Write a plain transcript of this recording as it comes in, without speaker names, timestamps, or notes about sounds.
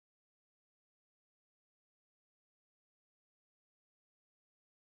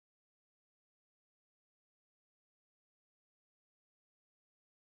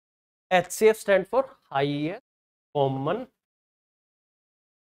HCF stand for highest common.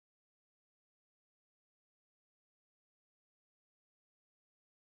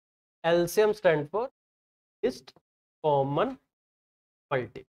 LCM stand for least common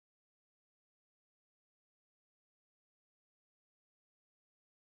multiple.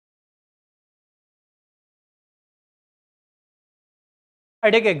 I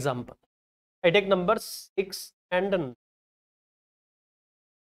take example. I take number 6 and 9.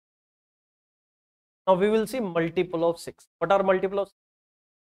 Now we will see multiple of 6. What are multiple of 6?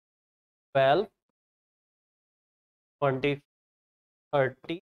 12, 20,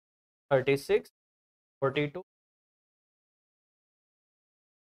 30, 36, 42.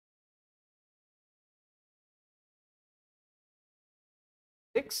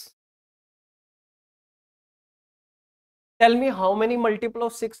 Six. Tell me how many multiple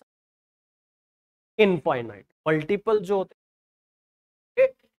of 6? Infinite. Multiple जो होते हैं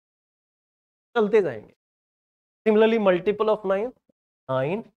चलते जाएंगे. Similarly, multiple of 9,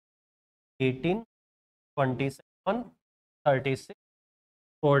 9, 18, 27, 36,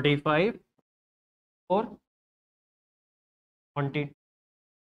 45, 4, 20,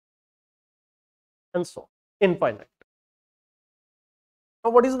 and so on. Infinite.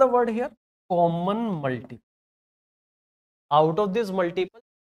 Now, what is the word here? Common multiple. Out of this multiple,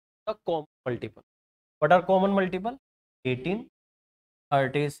 the common multiple. What are common multiple? 18,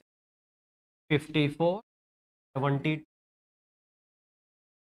 36, 54, 70.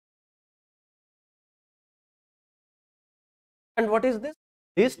 And what is this?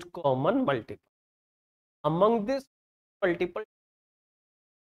 Least common multiple. Among this multiple,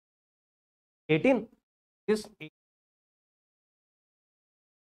 18 is 8.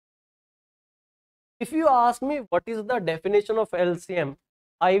 If you ask me what is the definition of LCM,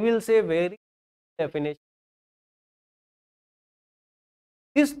 I will say very definition.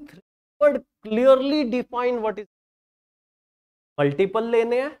 These three words clearly define what is multiple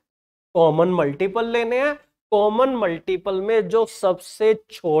लेने हैं, common multiple लेने हैं. Common multiple में जो सबसे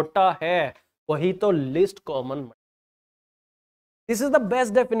छोटा है वही तो list common. This is the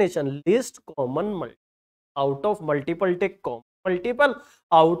best definition. List common multiple. Out of multiple take common multiple.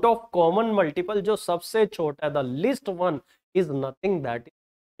 Out of common multiple जो सबसे छोटा है, the list one is nothing that is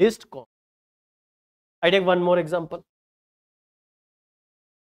list common. I take one more example.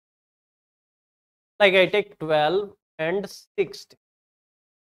 Like I take 12 and 60.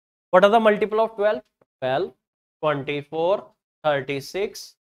 What are the multiple of 12? 12, 24,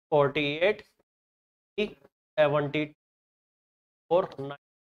 36, 48, 74, 9,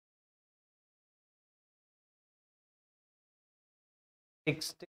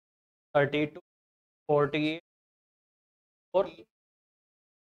 60, 32, 48, 4.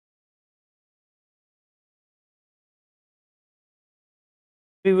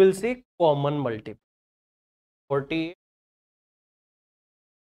 We will see common multiple. 48.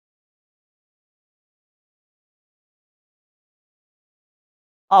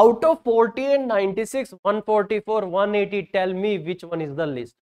 Out of 48, 96, 144, 180, tell me which one is the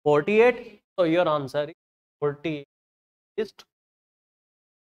least. 48. So your answer is 48. Least.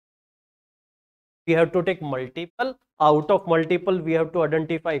 We have to take multiple. Out of multiple, we have to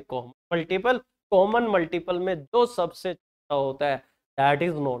identify common multiple. Common multiple में जो सबसे छोटा होता है, that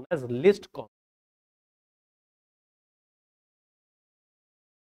is known as least common.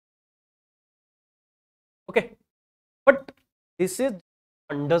 Okay, but this is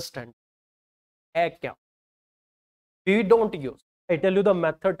understand है क्या? We don't use. I tell you the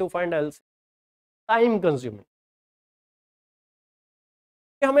method to find LCM. Time consuming.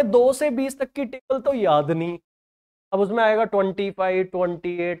 हमें 2 से 20 तक की टेबल तो याद नहीं. अब उसमें आएगा 25,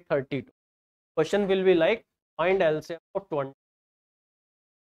 28, 32. Question will be like find LCM of 20.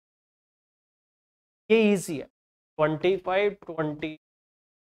 ये इजी है. 25, 20.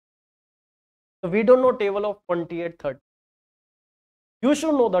 So we don't know table of 28, 30. You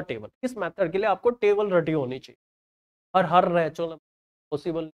should know the table. इस मेथड के लिए आपको टेबल रटी होनी चाहिए. हर रैचुअल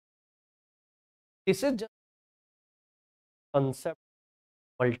possible. This is just concept.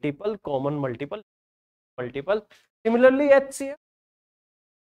 Multiple, common multiple, multiple. Similarly, HCF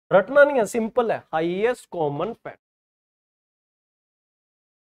रटना नहीं है, सिंपल है. Highest common factor.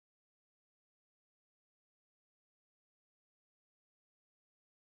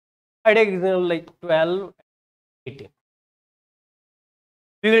 I take example like 12, 18.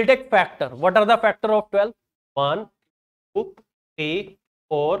 We will take factor. What are the factor of 12? 1, 2, 3,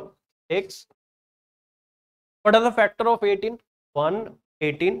 4, 6. What are the factor of 18? 1,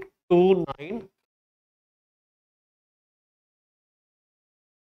 18, 2, 9.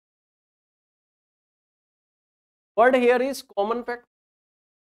 Word here is common factor.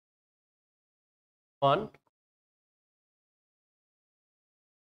 1.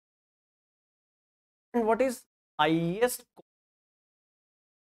 And what is highest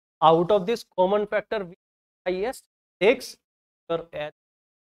out of this common factor? Highest 6 or h.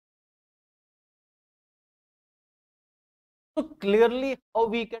 So clearly how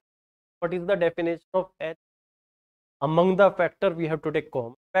we can, what is the definition of h? Among the factor we have to take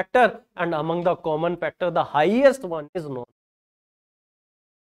common factor, and among the common factor the highest one is known.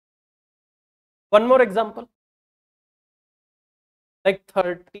 One more example, like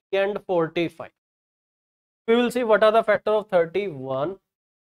 30 and 45. We will see what are the factor of 31,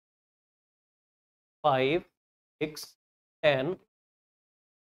 5, 6, 10.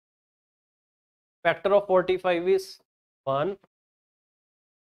 Factor of 45 is 1,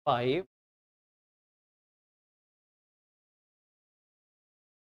 5.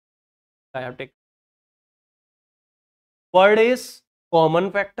 I have taken. Word is common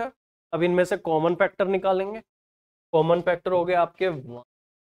factor. अब इनमें से common factor निकालेंगे. Common factor हो गए आपके 1,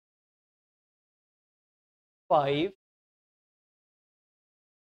 5.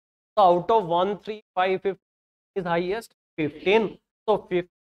 So out of 1, 3, 5, 15 is highest 15. So 15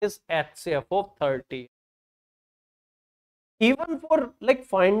 is HCF of 30. Even for like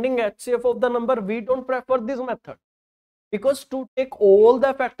finding HCF of the number, we don't prefer this method, because to take all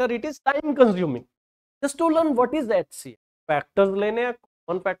the factor it is time consuming. Just to learn what is HCF, factors लेने हैं,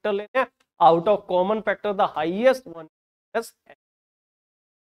 common factor लेने हैं. Out of common factor the highest one is.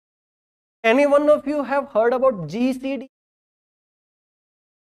 Any one of you have heard about GCD?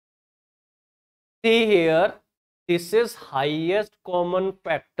 See here, this is highest common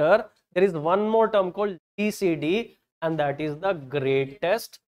factor. There is one more term called GCD, and that is the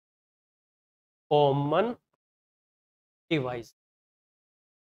greatest common divisor.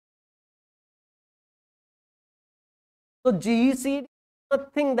 So GCD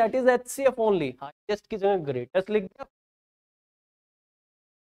nothing, that is HCF only. Highest की जगह greatest लिख दिया.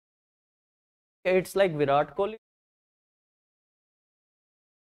 It's like Virat Kohli,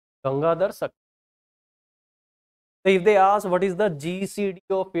 Gangadhar Sakhi. So if they ask what is the GCD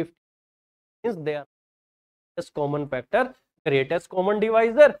of 50, means they are highest common factor, greatest common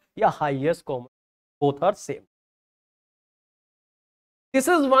divisor, या highest common. Both are same. This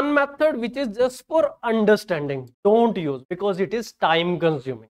is one method which is just for understanding. Don't use, because it is time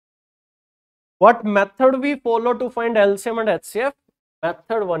consuming. What method we follow to find LCM and HCF?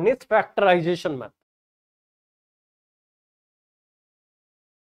 Method 1 is factorization method.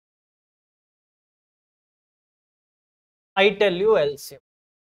 I tell you LCM.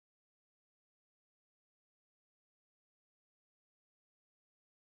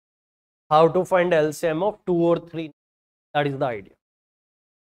 How to find LCM of 2 or 3? That is the idea.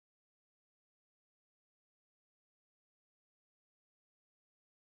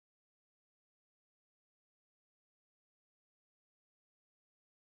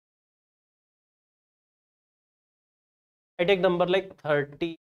 I take number like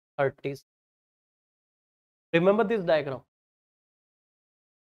 30, 30. Remember this diagram.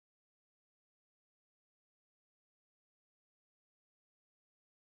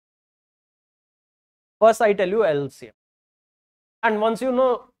 First I tell you LCM. And once you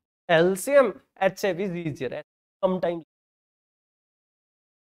know LCM, HCF is easier. Sometimes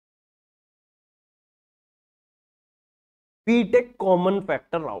we take common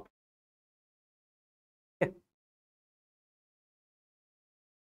factor out.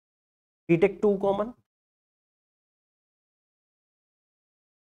 We take 2 common.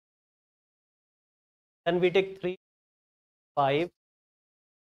 Then we take 3, 5.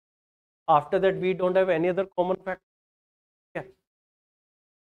 After that, we don't have any other common factor. Okay.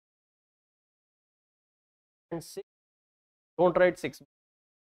 And 6. Don't write 6.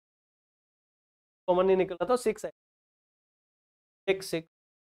 Common नहीं निकला तो 6 है. Take 6.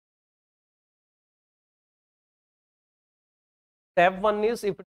 Step 1 is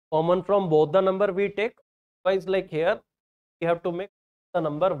if common from both the number we take. Otherwise, like here, we have to make the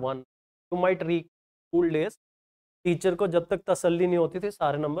number 1. You might read school days. Teacher को जब तक तसल्ली नहीं होती थी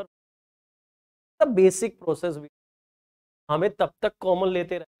सारे नंबर, द बेसिक प्रोसेस भी हमें तब तक कॉमन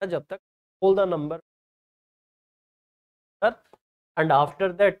लेते रहना जब तक all the number, and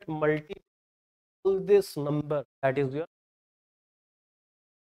after that multiple this number, that is your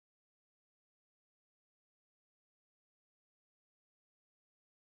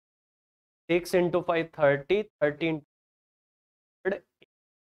 6 into 5 30, 30 into 100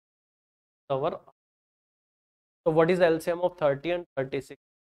 our. So what is LCM of 30 and 36?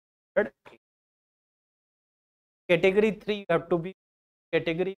 Category 3 you have to be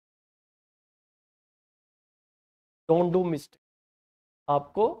category. Don't do mistake.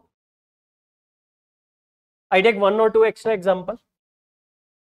 आपको I take one or two extra example.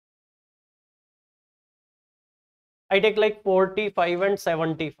 I take like 45 and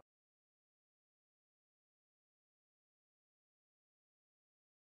 75.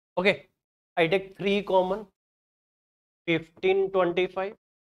 Okay, I take 3 common, 15, 25.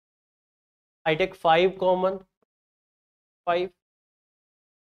 I take 5 common, 5.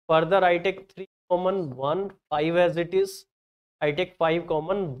 Further, I take 3 common, 1, 5 as it is. I take 5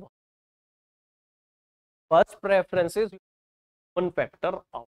 common, 1. First preference is common factor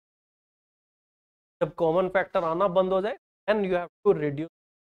out. जब common factor आना बंद हो जाए, then you have to reduce.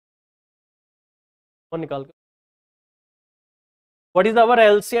 निकाल के. What is our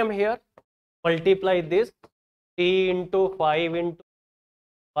LCM here? Multiply this 3 into 5 into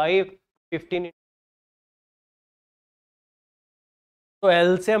 5, 15. So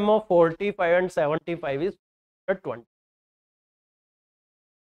LCM of 45 and 75 is 20.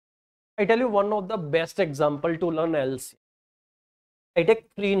 I tell you one of the best example to learn LCM. I take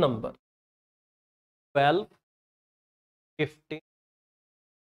 3 numbers, 12, 15.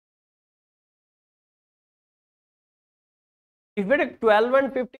 If we take 12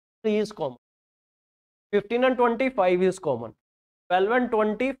 and 15, 3 is common. 15 and 25 is common. 12 and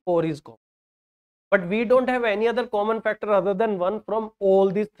 24 is common. But we don't have any other common factor other than 1 from all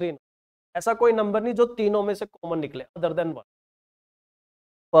these 3. ऐसा कोई number नहीं जो तीनों में से common निकले other than 1.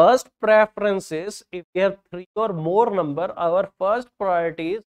 First preference is if we have 3 or more number, our first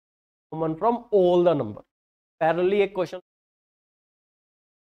priority is common from all the number. Parallelly एक question.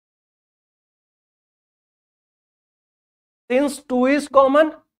 Since 2 is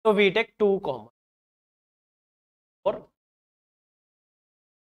common, so we take 2 common. Or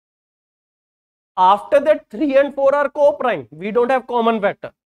after that 3 and 4 are co-prime. We don't have common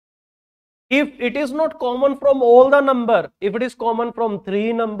factor. If it is not common from all the number, if it is common from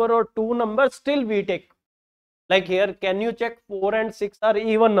 3 number or 2 number, still we take. Like here, can you check 4 and 6 are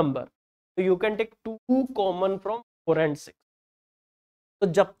even number? So you can take 2 common from 4 and 6. तो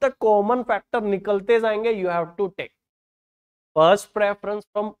जब तक common factor निकलते जाएंगे, you have to take first preference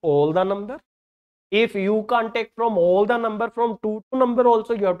from all the number. If you can't take from all the number, from 2 to number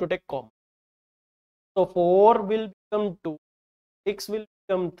also, you have to take common. So 4 will become 2, 6 will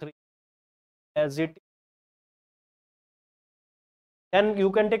become 3 as it is. Then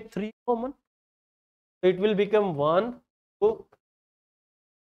you can take 3 common. So it will become 1, 2.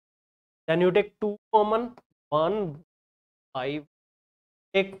 Then you take 2 common, 1, 5.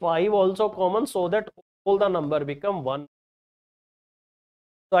 Take 5 also common so that all the number become 1.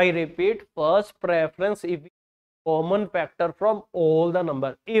 So I repeat, first preference if common factor from all the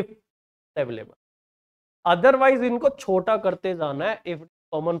number if available. Otherwise इनको छोटा करते जाना है. If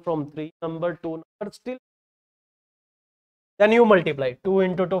common from 3 number, 2 number, still then you multiply 2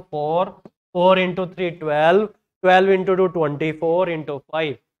 into 2 4, 4 into 3 12, 12 into 2 24 into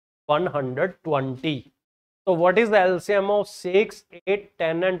 5 120. So what is the LCM of 6, 8,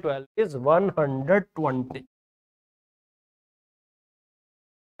 10 and 12 is 120.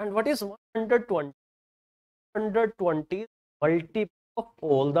 And what is 120? 120 is multiple of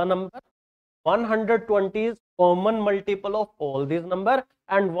all the number. 120 is common multiple of all these number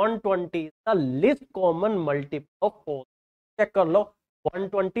and 120 is the least common multiple of all. Check कर लो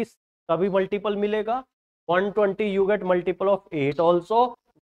 120 का भी multiple मिलेगा. 120 you get multiple of 8 also.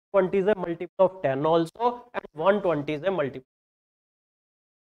 20 is a multiple of 10 also and 120 is a multiple.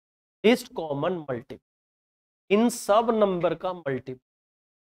 Least common multiple. इन सब number का multiple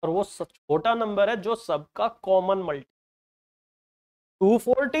और वो छोटा number है जो सबका common multiple.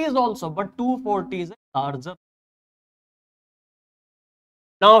 240 is also, but 240 is larger.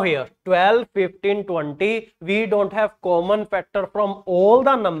 Now here 12, 15, 20, we don't have common factor from all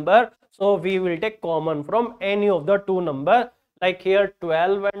the number, so we will take common from any of the two number. Like here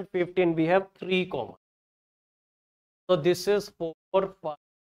 12 and 15 we have 3 common. So this is 4, 5.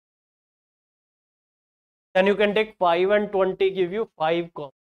 Then you can take 5 and 20 give you 5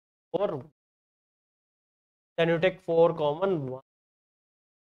 common. 4. Then you take 4 common 1.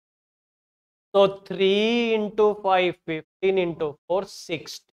 So 3 into 5, 15 into 4,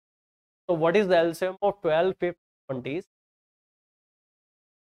 60. So what is the LCM of 12, 15, 20?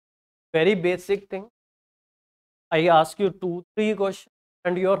 Very basic thing. I ask you 2-3 questions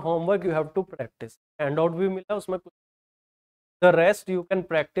and your homework you have to practice. Handout भी मिला उसमें कुछ. The rest you can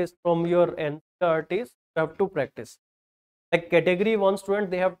practice from your NCERTs. You have to practice. Like category 1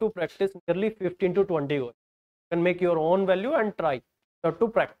 student, they have to practice nearly 15 to 20 questions. You can make your own value and try. You have to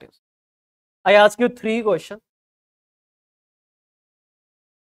practice. I ask you 3 questions.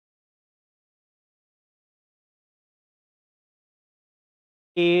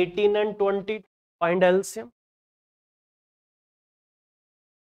 (18 and 20) find LCM.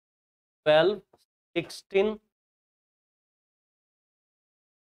 12, 16,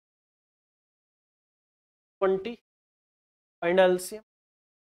 20. Find LCM.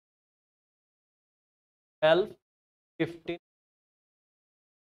 12, 15.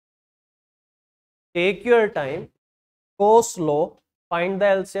 Take your time. Go slow. Find the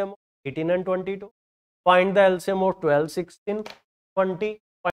LCM of 18 and 22. Find the LCM of 12, 16, 20.